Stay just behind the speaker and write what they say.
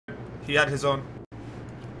He had his own.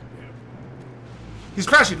 He's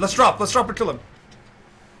crashing. Let's drop and kill him.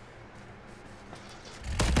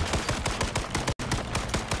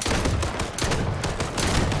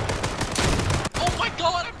 Oh my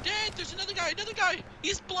god, I'm dead. There's another guy.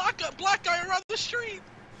 He's black guy around the street.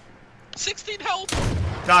 16 health.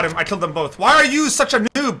 Got him. I killed them both. Why are you such a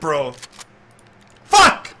noob, bro?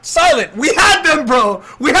 Fuck! Silent! We had them, bro!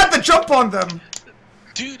 We had the jump on them!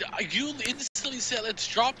 Dude, you instantly said let's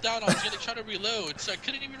drop down. I was gonna try to reload, so I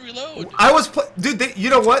couldn't even reload. Dude, you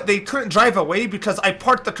know what? They couldn't drive away because I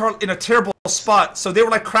parked the car in a terrible spot, so they were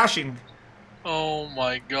like crashing. Oh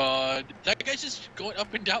my god. That guy's just going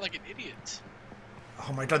up and down like an idiot.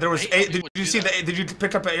 Oh my god, there was eight. Did you see that? Did you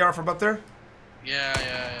pick up an AR from up there? Yeah.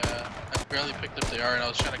 I barely picked up the AR and I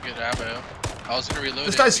was trying to get ammo. I was gonna reload.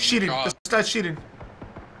 This guy's cheating. This guy's cheating.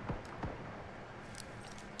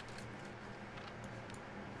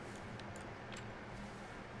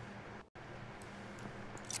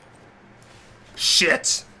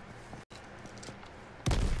 Shit!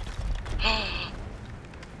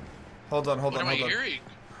 Hold on. What am I hearing?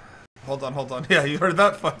 Hold on. Yeah, you heard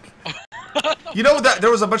that? Fuck. You know that there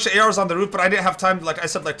was a bunch of ARs on the roof, but I didn't have time. Like I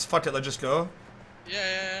said, like fuck it, let's just go.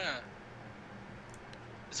 Yeah.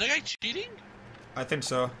 Is that guy cheating? I think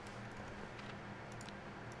so.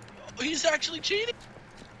 Oh, he's actually cheating.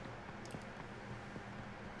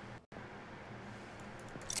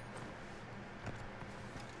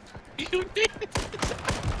 You need it.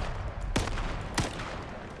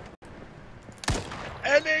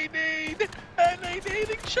 NA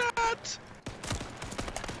needing chat.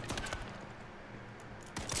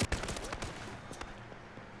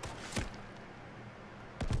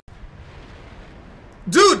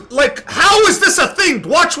 Dude, like, how is this a thing?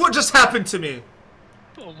 Watch what just happened to me.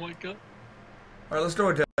 Oh my god. Alright, let's go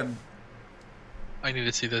again. I need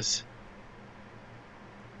to see this.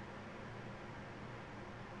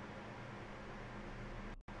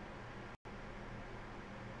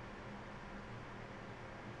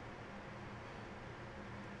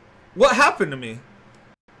 What happened to me?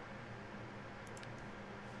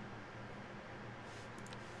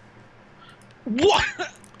 What?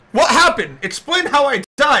 What happened? Explain how I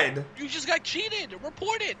died. You just got cheated.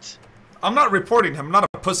 Report it. I'm not reporting him. I'm not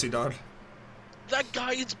a pussy, dog. That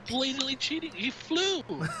guy is blatantly cheating. He flew.